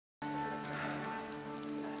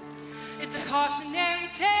It's a cautionary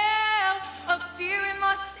tale of fear and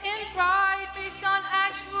lust and pride based on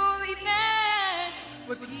actual events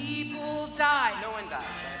where people die. No one died.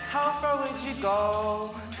 How far would you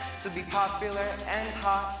go to be popular and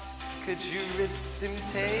hot? Could you risk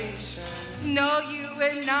temptation? No, you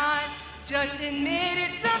would not. Just admit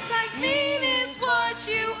it. Sometimes mean is what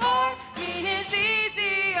you are. Mean is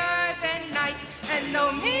easier than nice. And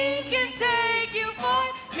though mean can take you far,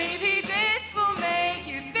 maybe this will make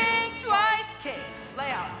you think twice. Kick,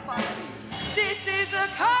 lay out, follow. This is a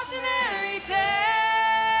cautionary tale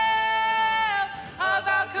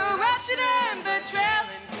about corruption and betrayal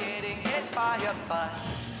And getting hit by a bus.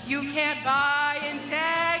 You can't buy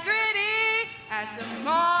integrity at the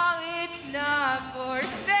mall. It's not for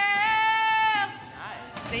sale.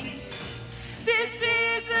 Thank you. This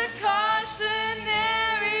is a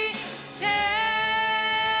cautionary tale.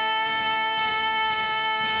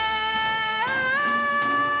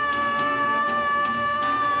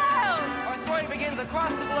 Our story begins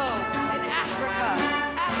across the globe in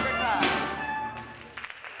Africa.